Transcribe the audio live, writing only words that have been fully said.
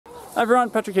Hi everyone,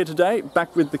 Patrick here today,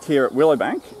 back with the Kea at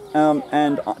Willowbank,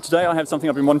 and today I have something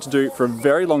I've been wanting to do for a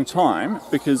very long time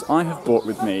because I have brought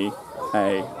with me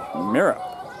a mirror.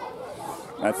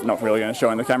 That's not really going to show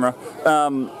in the camera,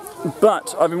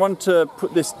 but I've been wanting to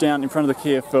put this down in front of the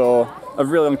Kea for a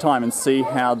really long time and see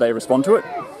how they respond to it.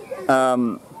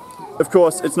 Of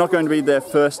course, it's not going to be their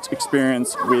first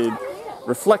experience with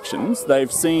reflections.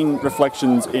 They've seen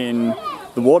reflections in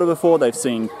the water before, they've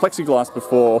seen plexiglass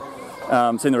before,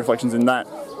 seen the reflections in that,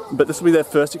 but this will be their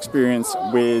first experience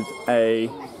with a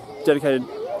dedicated,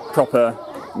 proper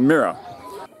mirror.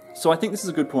 So I think this is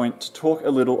a good point to talk a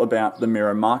little about the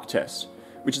mirror mark test,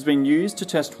 which has been used to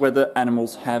test whether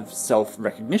animals have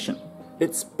self-recognition.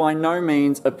 It's by no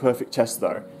means a perfect test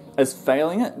though, as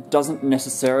failing it doesn't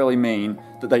necessarily mean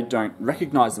that they don't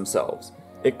recognise themselves.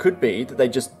 It could be that they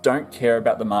just don't care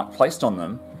about the mark placed on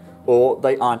them, or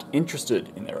they aren't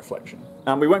interested in their reflection.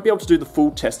 We won't be able to do the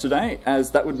full test today, as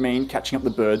that would mean catching up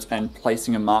the birds and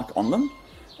placing a mark on them,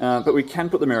 but we can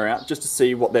put the mirror out just to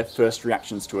see what their first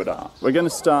reactions to it are. We're going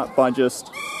to start by just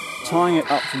tying it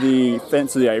up to the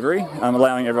fence of the aviary,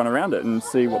 allowing everyone around it, and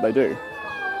see what they do.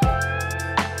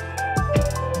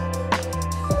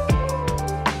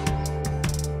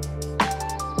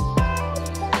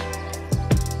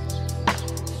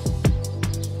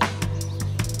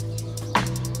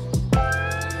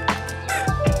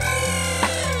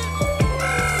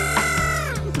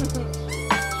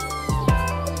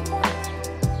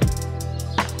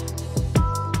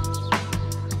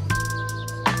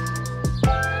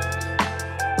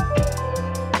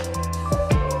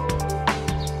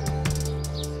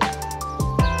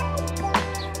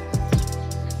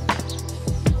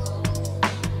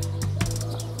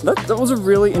 That was a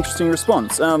really interesting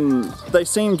response. They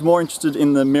seemed more interested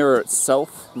in the mirror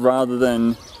itself rather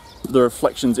than the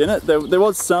reflections in it. There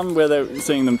was some where they were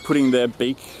seeing them putting their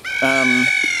beak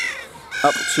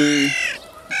up to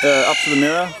the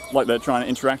mirror, like they're trying to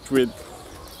interact with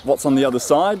what's on the other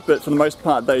side, but for the most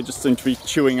part they just seem to be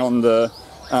chewing on the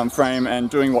frame and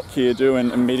doing what Kea do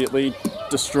and immediately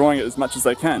destroying it as much as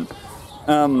they can.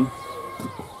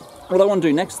 What I want to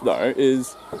do next though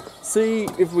is see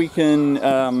if we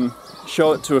can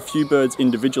show it to a few birds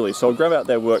individually. So I'll grab out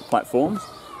their work platforms,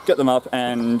 get them up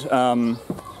and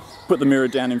put the mirror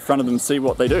down in front of them, see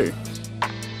what they do.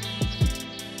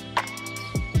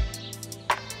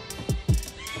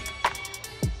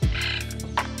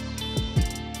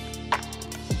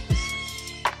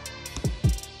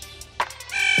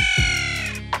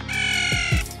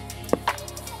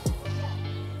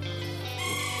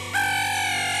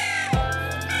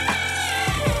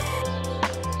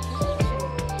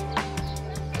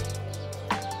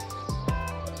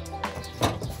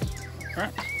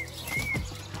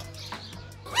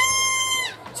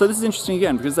 So this is interesting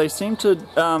again because they seem to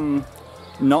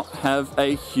not have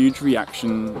a huge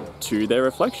reaction to their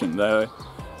reflection. They'll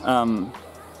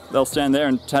stand there,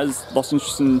 and Taz lost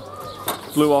interest and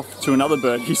flew off to another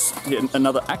bird,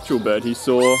 another actual bird he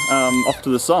saw off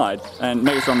to the side. And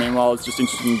Megatron meanwhile is just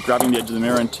interested in grabbing the edge of the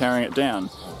mirror and tearing it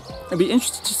down. I'd be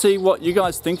interested to see what you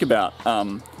guys think about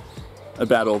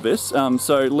all this.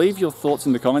 So leave your thoughts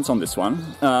in the comments on this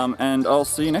one, and I'll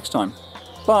see you next time.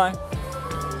 Bye!